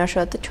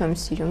ամենաշատը չեմ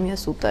սիրում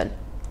ես ուտել։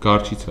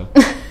 Գարչիցա։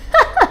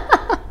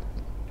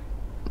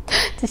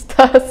 Ճիշտ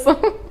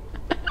ասում։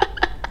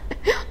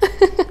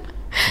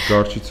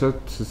 Գարչիցա,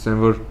 ասեմ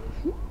որ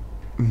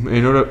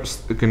այն օրը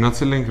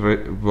գնացել ենք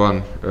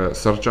բան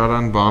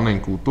սրճարան բան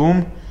ենք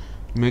ուտում,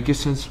 մեկը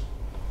sense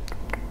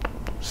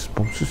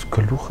սպոնսից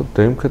գլուխը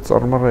դեմքը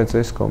ծարմարեց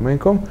այս կամ այն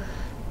կամ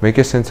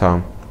մեկը sense հա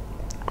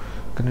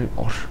գնել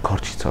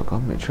գարչիցա կա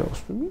մեջը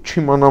ասում ինչ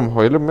իմանամ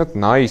հայելը մետ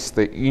նայս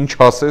թե ինչ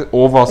ասես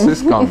ով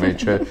ասես կա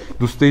մեջը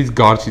դու ստեից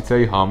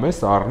գարչիցայի համ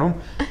ես առնում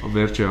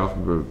վերջը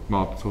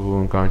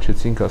մապցողուն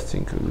կանչեցինք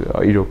ասցինք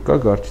իրոք կա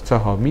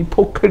գարչիցա հա մի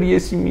փոքր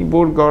եսի մի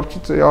որ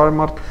գարչիցայի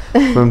արմարտ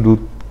ասում դու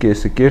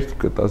կեսը կերտ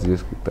կտաս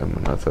ես կտեմ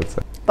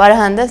մնացածը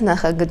Բարահանդես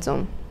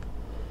նախագծում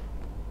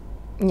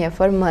երբ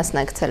որ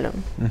մասնակցել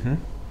եմ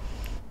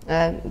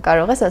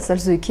կարող ես ասել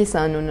զույգի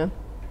անունը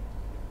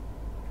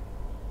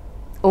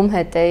ում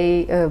հետ էի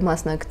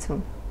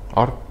մասնակցում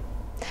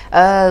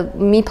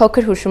մի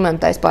փոքր հուշում եմ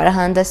տայս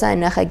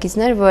բարահանդեսային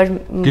նախագիծներ որ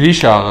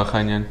Գրիշա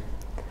Աղախանյան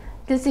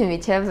Դեսի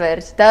միջև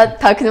վերջ, դա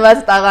թաքնված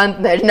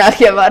տաղանդներ նախ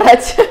եւ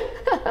առաջ։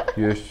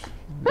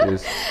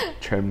 Ես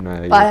չեմ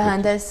նայել։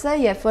 Պարահանդեսը,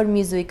 երբ որ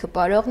մի զույգը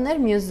պարողներ,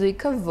 մյուս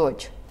զույգը ոչ։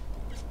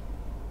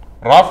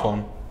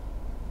 Ռաֆոն։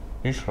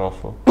 Ինչ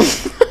Ռաֆո։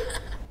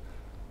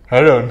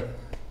 Հերոն։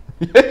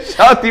 Ես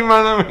շատ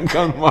իմանամ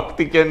ինքան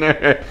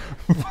մարտիկեները,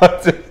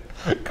 բայց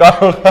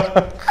կարող է։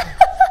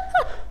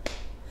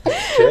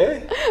 Չէ։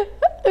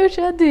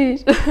 Ուշադիր։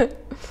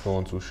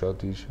 Ոնց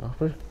ուշադիր,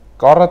 ախր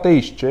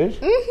կարատեիստ չէր։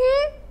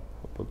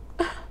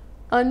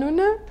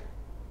 Անունը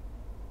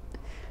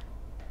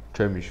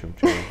չեմ հիշում,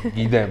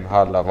 գիտեմ,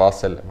 հա լավ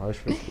ասել եմ,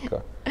 հաշվի կա։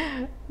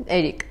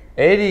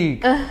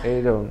 Էրիկ։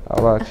 Էրոն,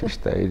 ավա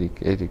ճիշտ է,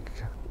 Էրիկ։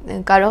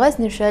 Կարող ես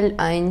նշել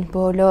այն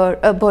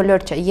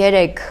բոլոր չէ,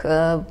 3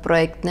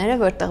 պրոյեկտները,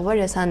 որտեղ որ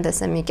ես հանդես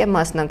եմ եկել,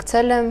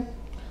 մասնակցել եմ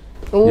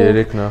ու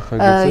 3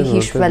 նախագծեր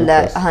հիշվել է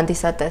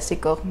հանդիսատեսի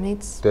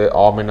կողմից։ Դե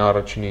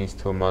ամենաառաջինը ինձ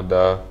թվում է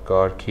դա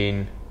Կարքին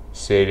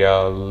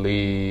սերիալ,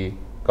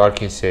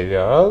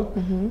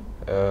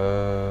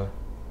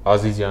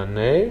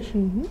 Ազիզյաններ,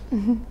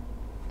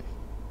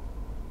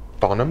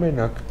 տանը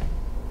մենակ,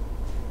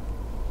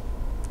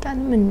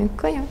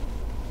 այո,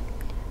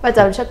 բայց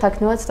ավելի շատ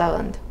թաքնված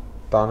տաղանդ։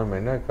 Տանը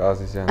մենակ,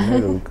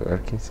 Ազիզյաններ ու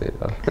Կարքին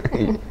սերիալ,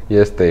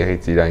 ես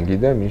տեղից իրան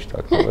գիտեմ, ինչ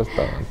թաքնված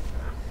տաղանդ։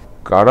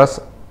 Կարաս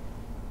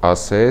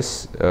ասես,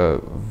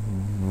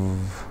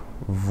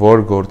 որ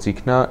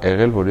գործիքն է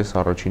եղել, որ ես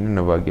առաջինը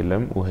նվագել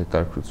եմ ու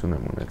հետաքրություն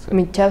եմ ունեցել։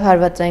 Միջև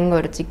հարվածային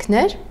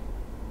գործիքներ,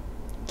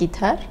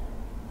 գիտար։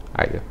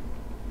 Այո,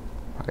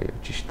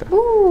 ճիշտ է։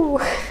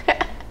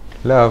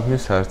 Լավ,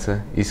 մյուս հարցը,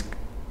 իսկ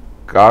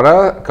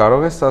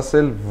կարող ես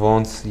ասել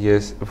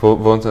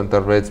ոնց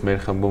ընտրվեց մեր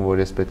խմբում, որ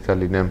ես պետք է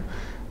լինեմ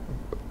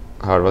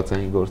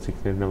հարվածային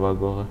գործիքներ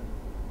նվագողը։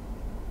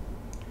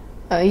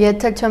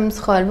 Եթե չեմ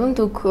սխալվում,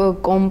 դուք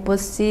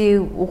կոմպասի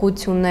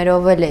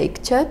ուղղություններով էլ եք,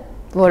 չէ՞,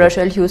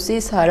 որոշել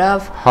հյուսիս,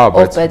 հարավ,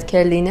 ով պետք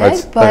է լիներ,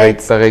 բայց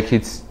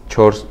տղեկից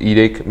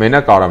 4-3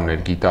 մենակ Արամներ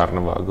գիտար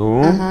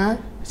նվագում,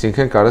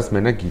 այսինքն կարաս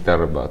մենակ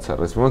գիտարը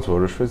բացառես, ոնց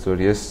որոշվեց, որ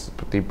ես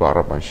պետք է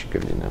բառաբանշիկ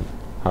լինեմ,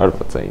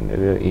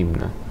 հարվածայինները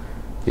իմն է,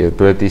 եւ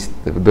դու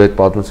այդ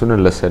պատմությունը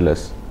լսել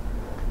ես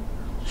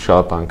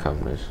շատ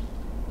անգամներ։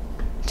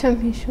 Չեմ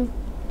հիշում։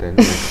 Դե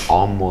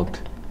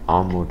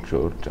ամոթ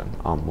Ժորժան,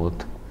 ամոթ։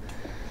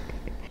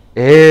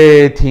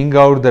 Այդ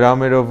 500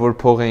 դրամերով, որ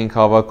փող էինք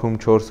հավաքում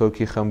 4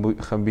 հոգի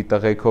խմբի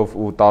տղեկով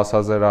ու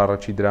 10,000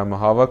 առաջի դրամը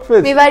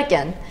հավաքվեց։ Մի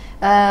վարքյան,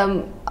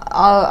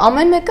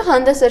 ամեն մեկը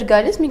հանդես էր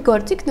գալիս մի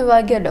գործիք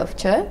նվագելով,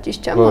 չէ՞,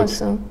 ճիշտ չեմ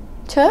ասում,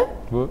 չէ՞։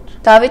 Ոչ։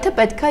 Դավիթը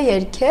պետքա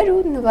երգեր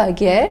ու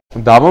նվագեր։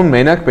 Դավոն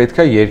մենակ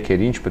պետքա երգեր,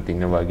 ինչ պետք է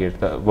նվագեր,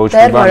 ոչ մի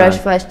բան։ Դեռ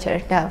որոշված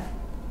չէր, լավ։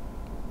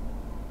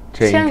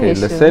 Չէ, ինքը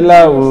լսել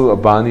է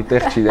ու բանի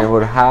տեղ չիտեմ,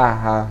 որ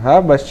հա,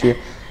 բայց չի։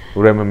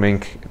 Ուրեմն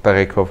մենք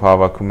տղեկով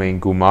հավաքում էինք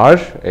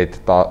գումար, այդ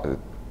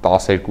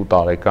 12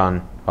 տարեկան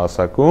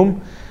հասակում,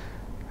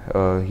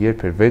 երբ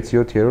էր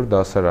 6-7-րդ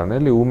դասարան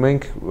էլի, ու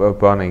մենք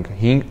բան ենք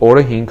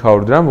օրը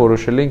 500 դրամ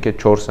որոշել ենք այդ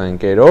 4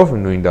 ընկերով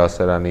նույն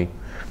դասարանի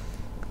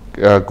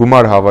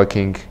գումար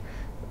հավաքենք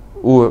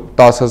ու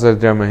 10,000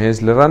 դրամը հենց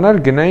լրանար,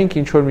 գնայինք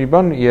ինչ որ մի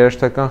բան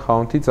երաժշտական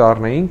խանութից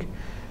առնեինք,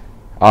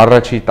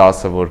 առաջի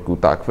 10-ը որ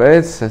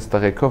կուտակվեց, հենց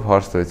տղեկով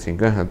հարստվեցինք,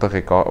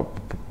 տղեկ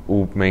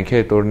ու մենք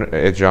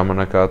այդ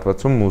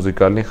ժամանակահատվածում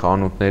մուզիկալի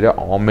խանութները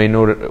ամեն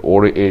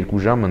օրը 2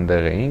 ժամ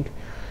ընդեղ էինք,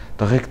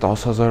 տղեկ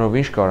 10,000-ով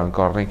ինչ կարանք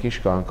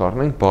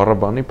առնենք,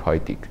 բառաբանի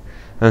փայտիկ,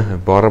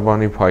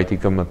 բառաբանի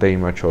փայտիկը մտե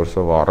հիմա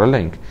 4-ով առել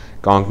ենք,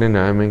 կանգնեն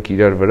նայում ենք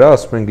իրար վրա,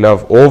 ասում ենք լավ,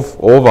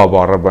 ով է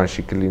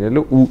բառաբանշիկը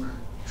լինելու ու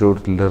ժոր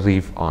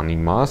լրիվ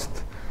անիմաստ,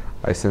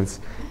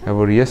 այսինքն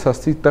որ ես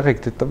ասացի տղեկ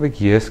դե տվեք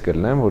ես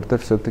կլնեմ,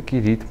 որտեվ սոտիկի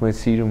ռիթմը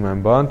սիրում եմ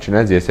բան,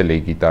 չնայած ես էլ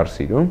էի գիտար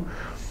սիրում,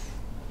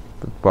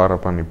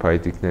 բառաբանի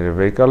փայտիկները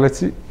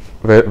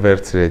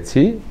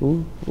վերցրեցի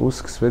ու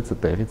սկսվեց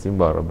այդտեղից իմ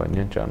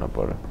բառաբանյան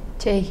ճանապարհը։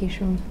 Չէի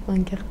հիշում,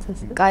 անկեղծես։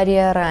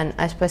 Կարիերան,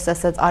 այսպես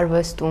ասած,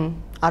 արվեստում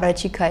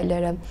առաջի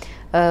քայլերը,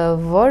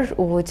 որ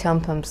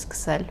ուղղությամբ եմ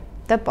սկսել։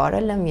 Դե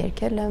ապրել եմ,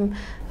 երգել եմ,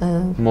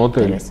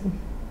 մոդել։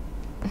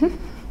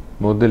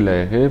 Մոդել է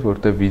եղել,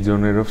 որտեղ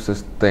վիդեոներով սենց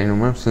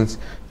տենում եմ, սենց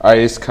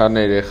այսքան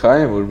երեխա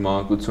են, որ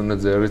մանկությունը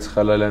ձեռից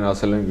խլել են,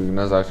 ասել են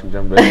գնաս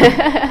Արշավիրյան բերել։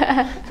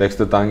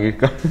 Տեքստը տանգիր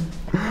կա։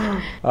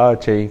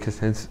 Չէ, ինքը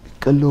սենց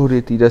կլոր է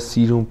իր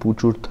սիրուն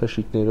պուճուր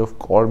թշիկներով,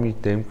 կարմիր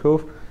դեմքով,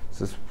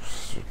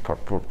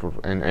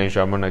 այն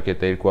ժամանակ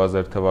այդ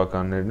 2000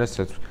 թվականներն է,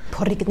 սենց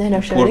փորիկները,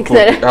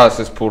 շորիկները։ Հա,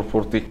 սենց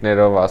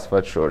փորփորտիկներով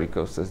ասված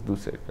շորիկով, սենց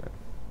դուս էր կա։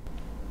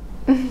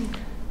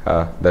 Հա,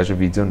 դաժե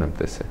վիդեոն եմ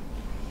տեսել։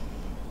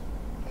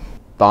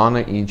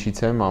 Տանը ինչից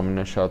եմ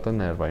ամենաշատը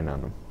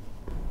ներվայնանում։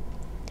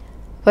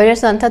 Որ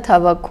ես անդադ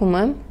հավաքում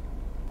եմ։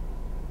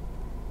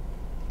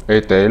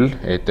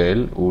 Էտել,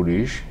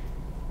 ուրիշ։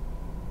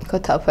 Քո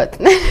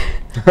թափածներ։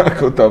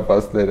 Քո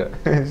թափածները։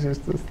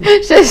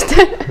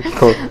 Շեշտը։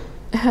 Քո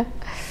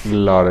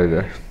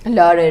լարերը։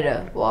 Լարերը,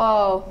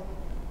 վաու։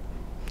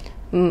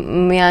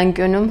 Մի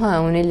անկյունում հա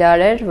ունի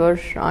լարեր,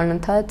 որ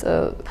անընդհատ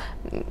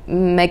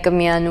մեկը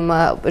միանում է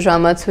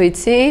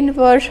ժամացույցին,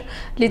 որ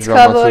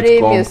լիցքավորի,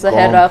 մյուսը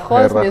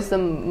հեռախոս, մյուսը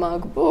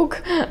MacBook։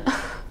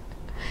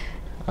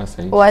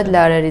 Ու այդ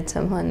լարերից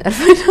եմ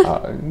հանրվել։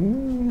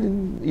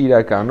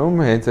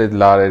 Իրականում հենց այդ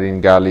լարերին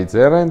գալի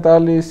ձեռ են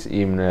տալիս,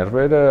 իմ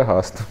ներվերը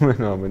հասնում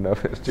են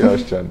ամենավերջի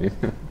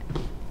աշճանին։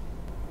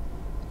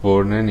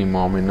 Որն են իմ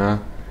ամենա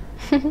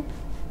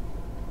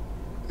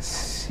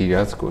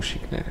սիրած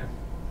կոշիկները։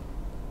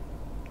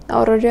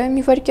 Առօրյա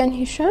մի վարքյան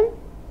հիշեմ։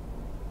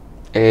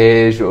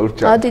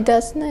 Ժորժ։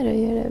 Adidas-ները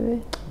երևի։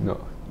 No։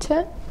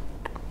 Չէ։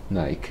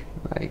 Nike։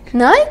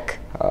 Nike։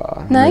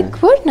 Nike,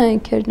 որ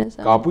Nike-երն ես։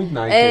 Կապույտ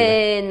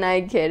Nike-երը։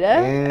 Nike-երը։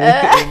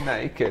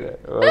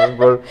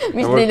 Nike-երը։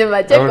 Միշտ լինում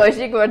է չէ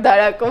կոշիկ, որ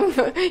դարակում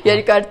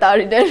երկար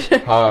տարիներ։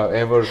 Հա,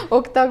 այն որ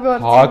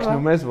օգտագործում։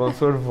 Հագնում ես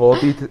ոնց որ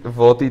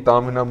ոտիդ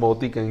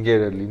ամենամոտիկ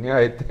ընկերը լինի,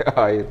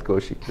 այդ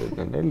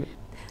կոշիկներն են, էլի։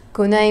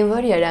 Գունային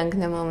որ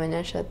երանգն եմ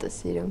ամենաշատը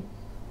սիրում։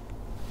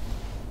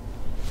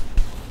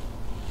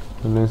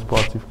 Նենց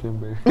պատիվ կեմ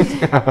բերի։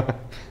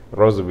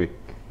 Ռոզովի։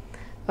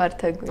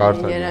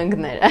 Վարդագույն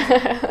երանգները։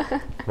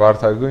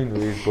 Վարդագույն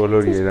ու իր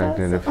բոլոր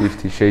երանգները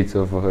 50 Shades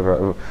of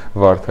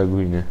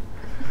վարդագույնը։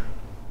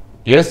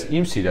 Ես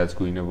իմ սիրած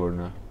գույնը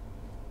որն է։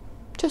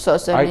 Չես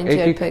ասել ինձ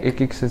երբեք։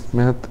 Եկեք ես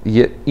մի հատ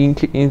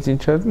ինքը ինձ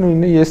ինչա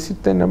նույնը ես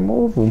սիտեն եմ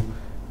ովում։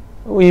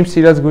 Ու իմ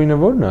սիրած գույնը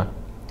որն է։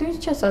 Դու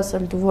ինչ չես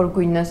ասել դու որ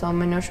գույնն ես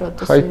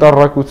ամենաշատը սիրում։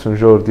 Հայտարարություն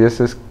ժորդ, ես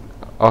ես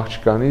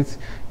աղջկանից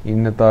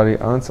 9 տարի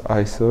անց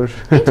այսօր։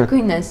 Ինչ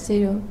գույն ես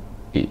սիրում։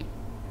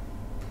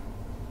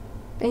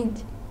 Ինչ։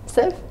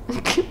 Սև։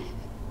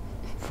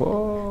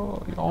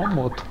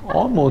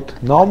 Ամոթ,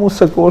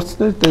 նամուսը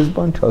կորցներ, տես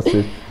բան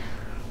չասեր։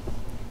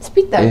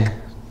 Սպիտակ։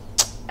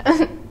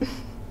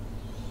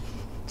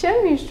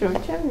 Չեմ հիշում։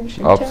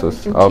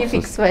 Ափսոս։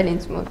 Ֆիքսվել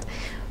ինձ մոտ։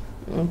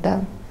 Դա։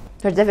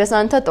 Որտեվ ես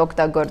անդադ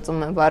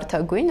օգտագործում եմ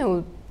վարդագույնը ու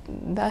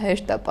դա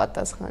հեշտ է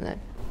պատասխանել։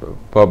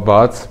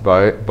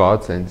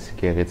 Բաց այնց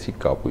գեղեցիկ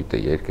կապույտը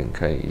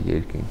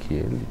երկնքի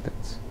էլի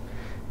տենց։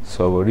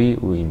 Սովորի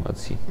ու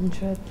իմացի։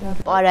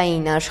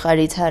 Պարային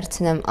աշխարհից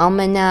հարցնեմ,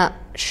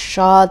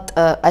 ամենաշատ,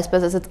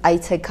 այսպես ասած,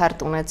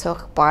 այցեքարտ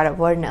ունեցող պարը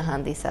որն է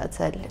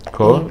հանդիսացել։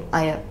 Քո։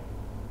 Այո։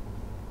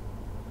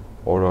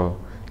 Օրա,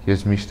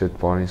 ես միշտ այդ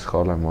բանից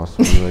սխալ եմ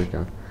ասում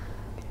իրական։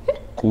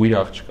 Կույր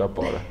աղջկա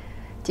պարը։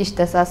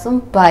 Ճիշտ ես ասում,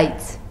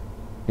 բայց։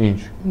 Ինչ։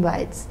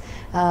 Բայց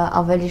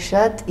ավելի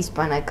շատ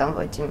իսպանական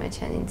ոճի մեջ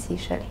են ինձ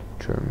հիշել։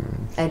 Չեմ։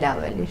 Էլ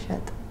ավելի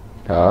շատ։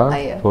 Հա,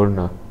 որն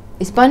է։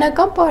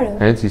 Իսպանական պարը։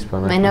 Հենց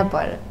իսպանական։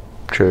 Մենապարը։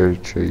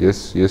 Չէ,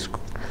 ես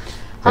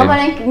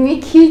Համարենք մի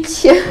քիչ։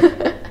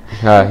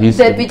 Հա,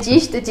 դեպի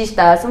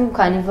ճիշտ ասում,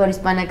 քանի որ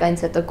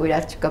իսպանականից հետո կույր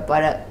աղջկա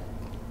պարը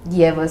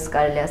եւս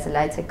կարելի ասել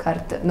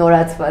այցեքարտ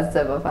նորացված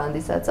ձևով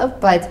հանդիսացավ,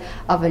 բայց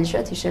ավելի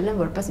շատ հիշել եմ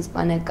որպես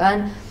իսպանական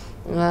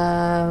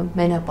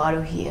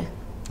մենապարուհի է։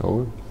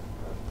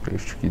 Ո՞վ։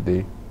 Ես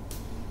չգիտեի։